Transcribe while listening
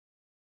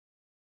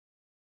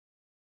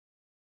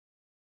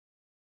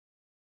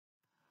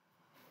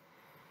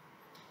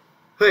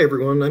Hi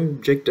everyone,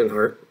 I'm Jake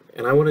Denhart,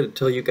 and I wanted to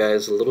tell you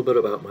guys a little bit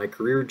about my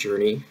career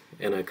journey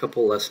and a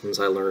couple lessons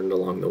I learned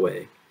along the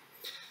way.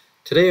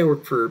 Today I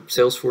work for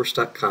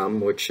Salesforce.com,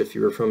 which if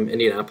you are from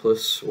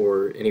Indianapolis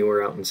or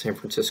anywhere out in San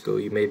Francisco,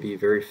 you may be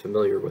very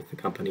familiar with the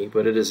company,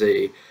 but it is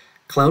a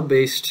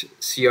cloud-based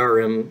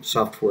CRM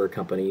software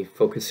company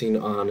focusing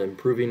on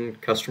improving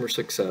customer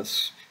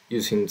success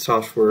using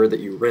software that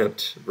you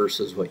rent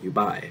versus what you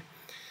buy.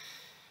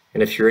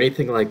 And if you're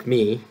anything like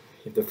me,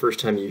 the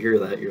first time you hear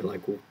that, you're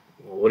like, well,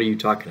 what are you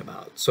talking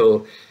about?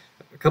 So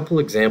a couple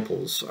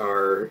examples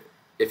are,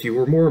 if you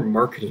were more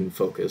marketing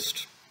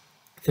focused,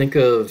 think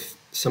of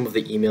some of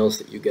the emails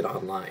that you get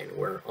online,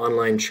 where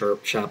online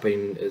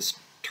shopping is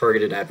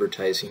targeted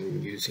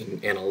advertising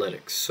using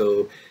analytics.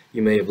 So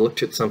you may have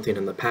looked at something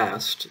in the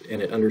past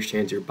and it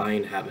understands your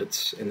buying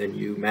habits, and then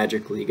you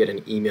magically get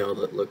an email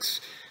that looks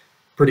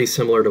pretty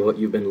similar to what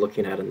you've been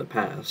looking at in the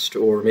past.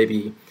 Or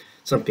maybe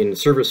something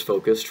service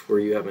focused where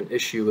you have an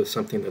issue with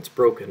something that's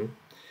broken.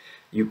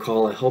 You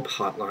call a help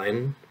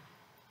hotline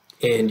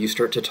and you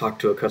start to talk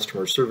to a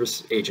customer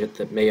service agent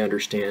that may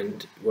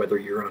understand whether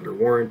you're under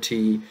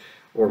warranty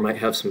or might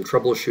have some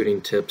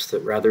troubleshooting tips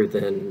that, rather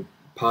than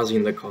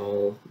pausing the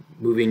call,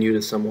 moving you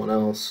to someone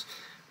else,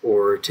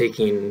 or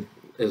taking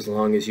as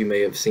long as you may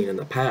have seen in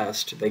the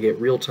past, they get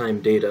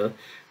real-time data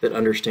that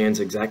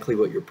understands exactly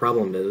what your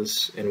problem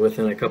is, and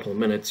within a couple of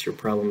minutes your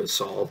problem is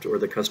solved or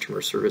the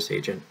customer service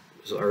agent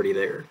is already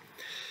there.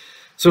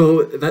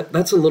 So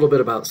that's a little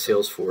bit about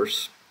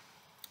Salesforce.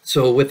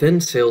 So within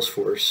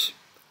Salesforce,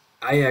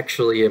 I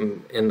actually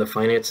am in the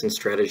finance and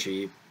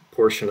strategy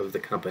portion of the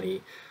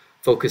company,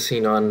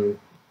 focusing on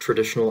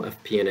traditional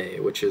FP&A,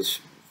 which is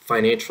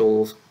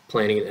financial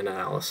planning and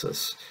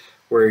analysis,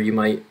 where you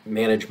might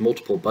manage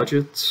multiple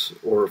budgets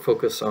or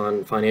focus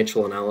on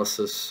financial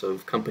analysis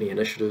of company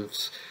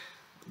initiatives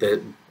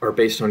that are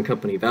based on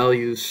company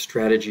values,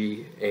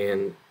 strategy,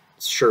 and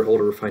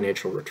shareholder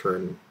financial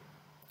return.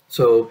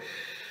 So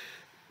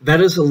that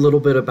is a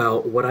little bit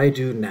about what I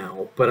do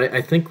now, but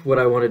I think what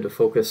I wanted to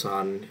focus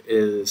on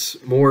is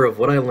more of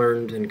what I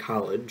learned in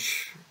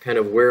college, kind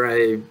of where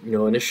I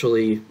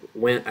initially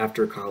went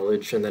after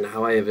college, and then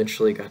how I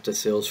eventually got to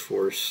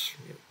Salesforce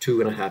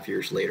 2.5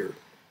 years later.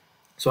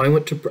 So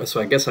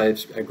I guess I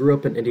grew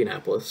up in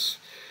Indianapolis.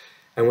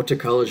 I went to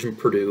college in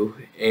Purdue,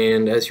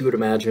 and as you would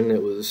imagine,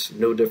 it was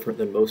no different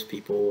than most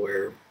people,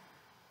 where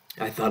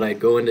I thought I'd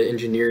go into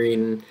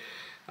engineering.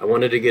 I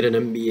wanted to get an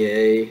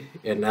MBA,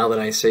 and now that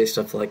I say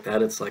stuff like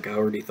that, it's like I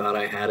already thought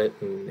I had it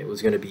and it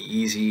was going to be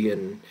easy,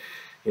 and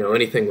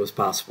anything was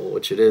possible,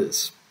 which it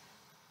is.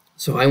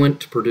 So I went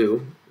to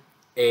Purdue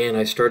and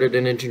I started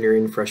in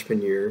engineering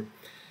freshman year,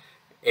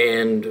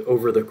 and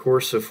over the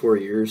course of 4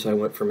 years I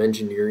went from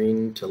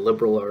engineering to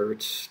liberal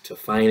arts to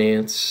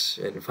finance,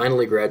 and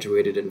finally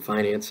graduated in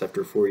finance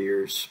after 4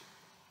 years.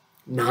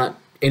 Not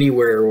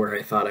anywhere where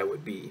I thought I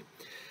would be.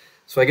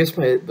 So I guess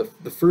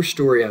the first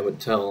story I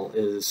would tell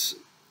is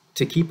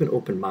to keep an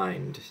open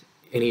mind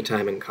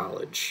anytime in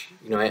college.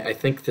 I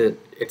think that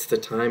it's the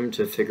time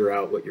to figure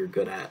out what you're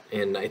good at.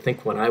 And I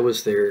think when I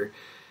was there,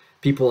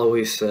 people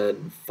always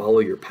said, follow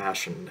your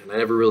passion. And I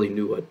never really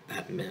knew what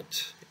that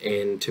meant.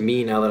 And to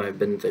me, now that I've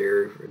been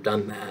there,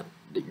 done that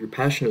your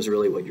passion is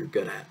really what you're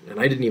good at. And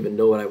I didn't even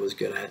know what I was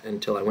good at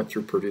until I went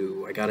through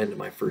Purdue. I got into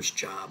my first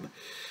job.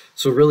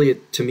 So really,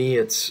 to me,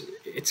 it's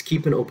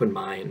keep an open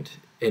mind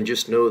and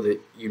just know that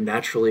you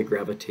naturally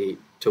gravitate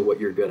to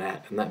what you're good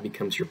at, and that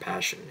becomes your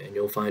passion. And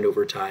you'll find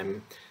over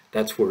time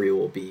that's where you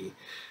will be.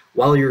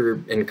 While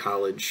you're in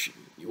college,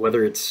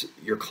 whether it's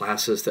your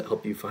classes that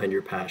help you find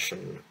your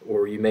passion,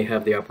 or you may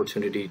have the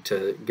opportunity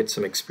to get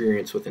some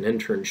experience with an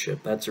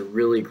internship, that's a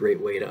really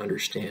great way to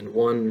understand,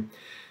 one,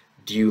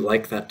 do you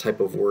like that type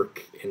of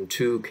work? And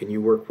two, can you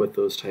work with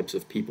those types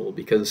of people?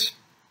 Because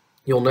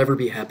you'll never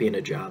be happy in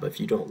a job if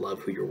you don't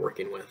love who you're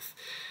working with.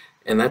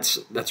 And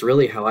that's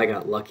really how I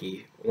got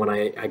lucky when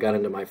I got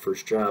into my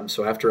first job.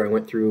 So after I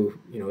went through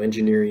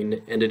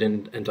engineering, ended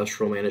in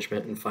industrial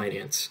management and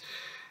finance,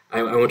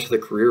 I went to the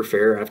career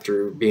fair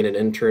after being an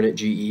intern at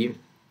GE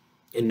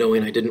and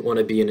knowing I didn't want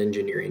to be in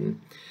engineering.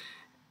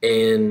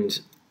 And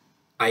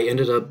I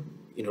ended up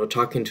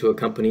talking to a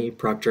company,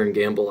 Procter and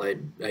Gamble,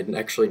 I'd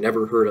actually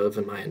never heard of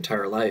in my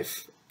entire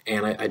life.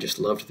 And I just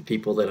loved the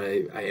people that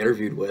I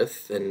interviewed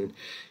with. And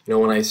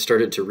when I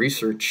started to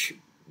research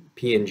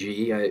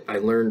P&G, I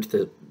learned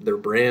that their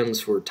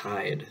brands were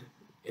Tide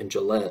and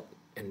Gillette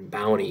and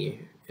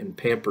Bounty and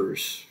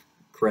Pampers,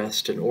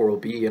 Crest and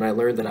Oral-B, and I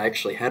learned that I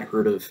actually had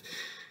heard of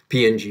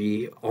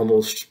P&G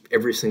almost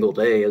every single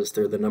day, as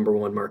they're the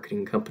 #1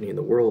 marketing company in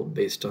the world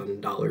based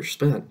on dollars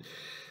spent.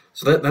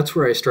 So that's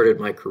where I started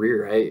my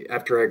career.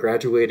 After I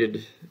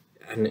graduated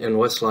in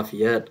West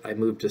Lafayette, I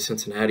moved to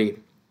Cincinnati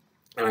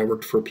and I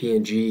worked for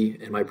P&G,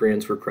 and my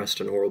brands were Crest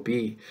and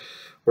Oral-B,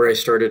 where I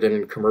started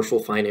in commercial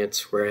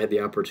finance, where I had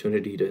the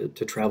opportunity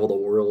to travel the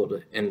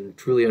world and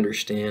truly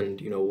understand,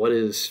 what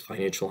is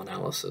financial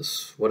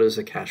analysis? What is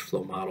a cash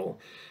flow model?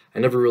 I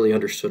never really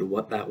understood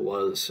what that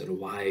was and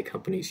why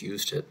companies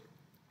used it.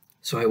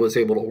 So I was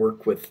able to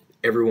work with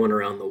everyone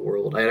around the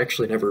world. I had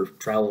actually never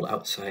traveled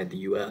outside the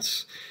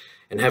US,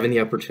 and having the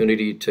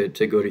opportunity to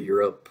go to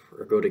Europe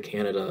or go to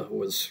Canada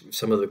was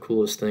some of the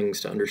coolest things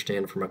to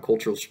understand from a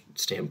cultural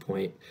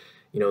standpoint.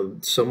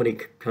 So many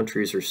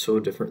countries are so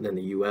different than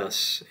the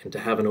US, and to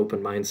have an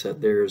open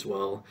mindset there as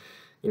well,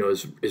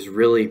 is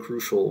really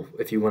crucial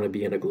if you want to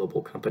be in a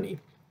global company.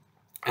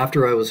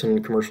 After I was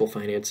in commercial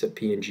finance at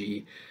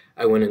P&G,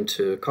 I went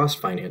into cost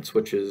finance,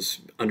 which is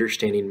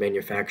understanding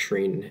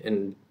manufacturing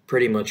and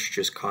pretty much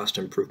just cost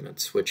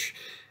improvements, which,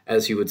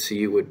 as you would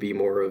see, would be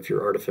more of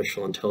your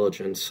artificial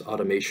intelligence,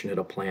 automation at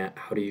a plant.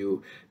 How do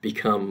you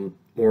become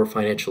more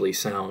financially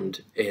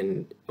sound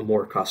in a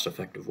more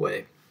cost-effective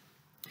way?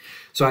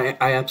 So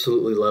I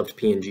absolutely loved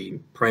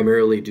P&G,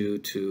 primarily due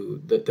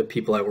to the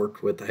people I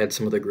worked with. I had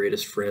some of the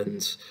greatest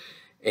friends.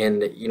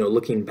 And,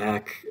 looking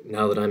back,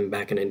 now that I'm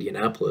back in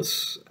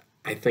Indianapolis,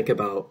 I think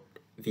about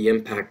the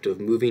impact of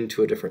moving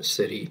to a different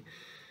city,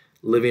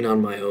 living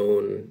on my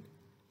own,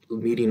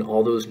 meeting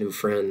all those new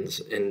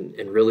friends, and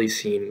really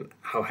seeing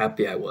how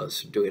happy I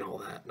was doing all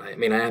that. I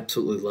mean, I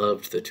absolutely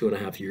loved the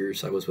 2.5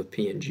 years I was with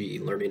P&G,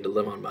 learning to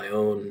live on my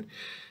own,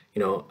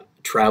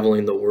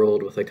 traveling the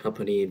world with a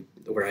company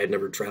where I had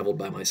never traveled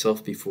by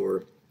myself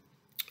before.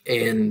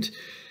 And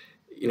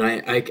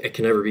I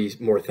can never be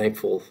more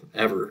thankful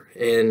ever.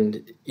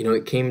 And,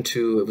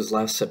 it was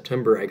last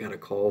September, I got a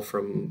call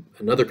from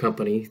another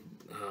company,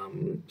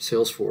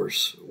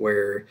 Salesforce,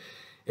 where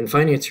in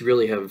finance, you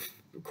really have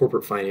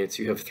corporate finance,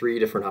 you have three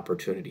different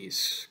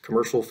opportunities: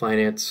 commercial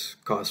finance,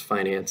 cost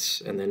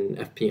finance, and then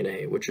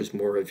FP&A, which is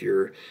more of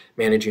your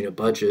managing a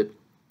budget.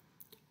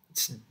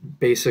 It's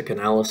basic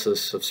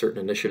analysis of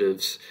certain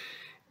initiatives.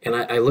 And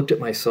I looked at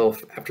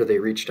myself after they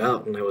reached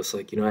out, and I was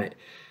like,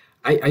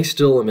 I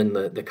still am in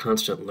the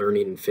constant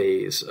learning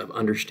phase of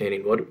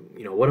understanding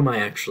what am I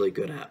actually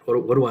good at?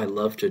 What do I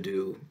love to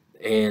do?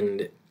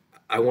 And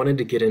I wanted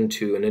to get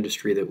into an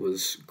industry that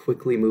was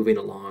quickly moving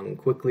along,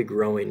 quickly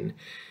growing,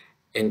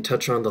 and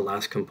touch on the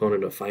last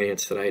component of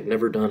finance that I had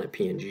never done at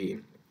P&G,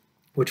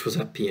 which was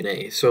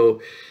FP&A.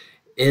 So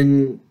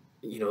in,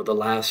 the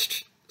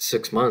last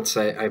 6 months,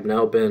 I've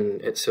now been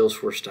at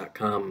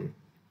Salesforce.com.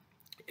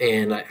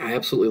 And I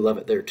absolutely love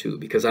it there too,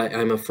 because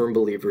I'm a firm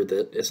believer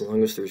that as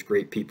long as there's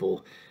great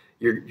people,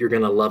 you're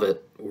going to love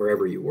it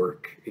wherever you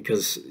work,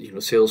 because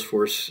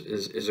Salesforce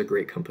is a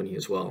great company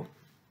as well.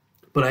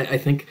 But I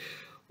think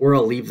where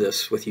I'll leave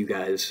this with you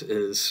guys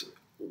is,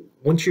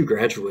 once you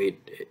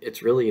graduate,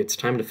 it's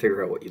time to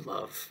figure out what you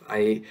love.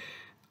 I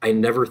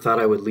never thought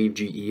I would leave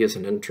GE as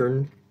an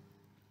intern.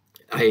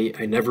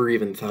 I never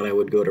even thought I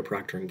would go to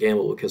Procter and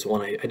Gamble, because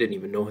one, I didn't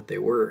even know what they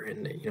were.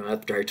 And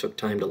after I took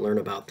time to learn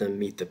about them,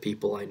 meet the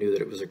people, I knew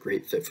that it was a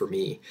great fit for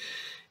me.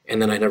 And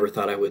then I never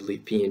thought I would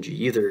leave P&G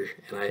either.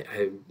 And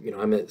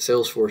I'm at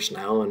Salesforce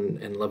now,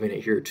 and loving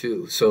it here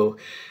too. So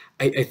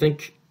I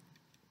think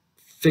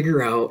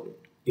figure out,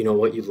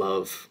 what you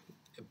love,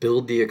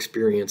 build the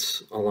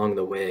experience along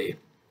the way.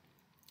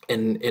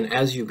 And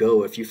as you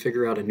go, if you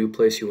figure out a new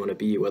place you want to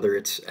be, whether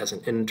it's as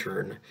an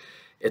intern,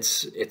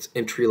 it's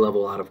entry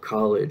level out of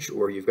college,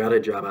 or you've got a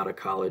job out of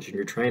college and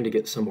you're trying to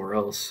get somewhere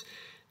else,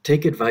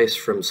 take advice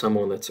from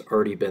someone that's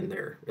already been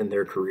there in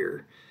their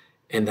career.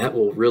 And that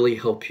will really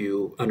help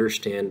you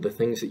understand the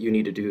things that you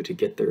need to do to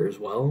get there as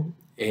well,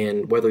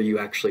 and whether you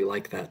actually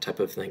like that type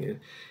of thing.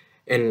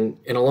 And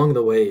along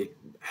the way,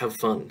 have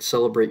fun,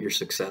 celebrate your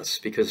success,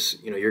 because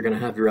you're going to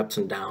have your ups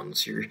and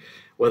downs.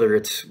 Whether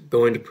it's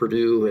going to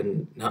Purdue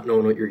and not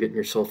knowing what you're getting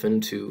yourself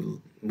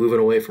into, moving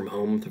away from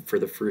home for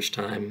the first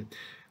time,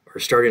 or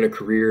starting a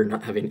career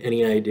not having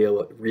any idea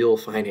what real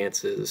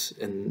finance is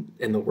in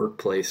the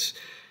workplace.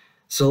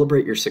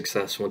 Celebrate your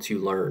success once you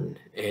learn,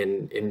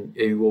 and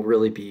you will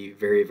really be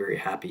very, very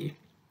happy.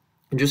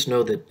 And just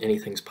know that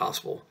anything's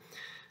possible.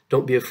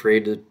 Don't be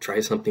afraid to try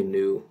something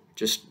new.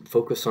 Just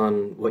focus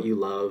on what you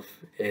love,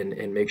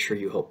 and make sure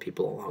you help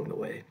people along the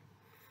way.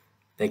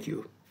 Thank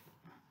you.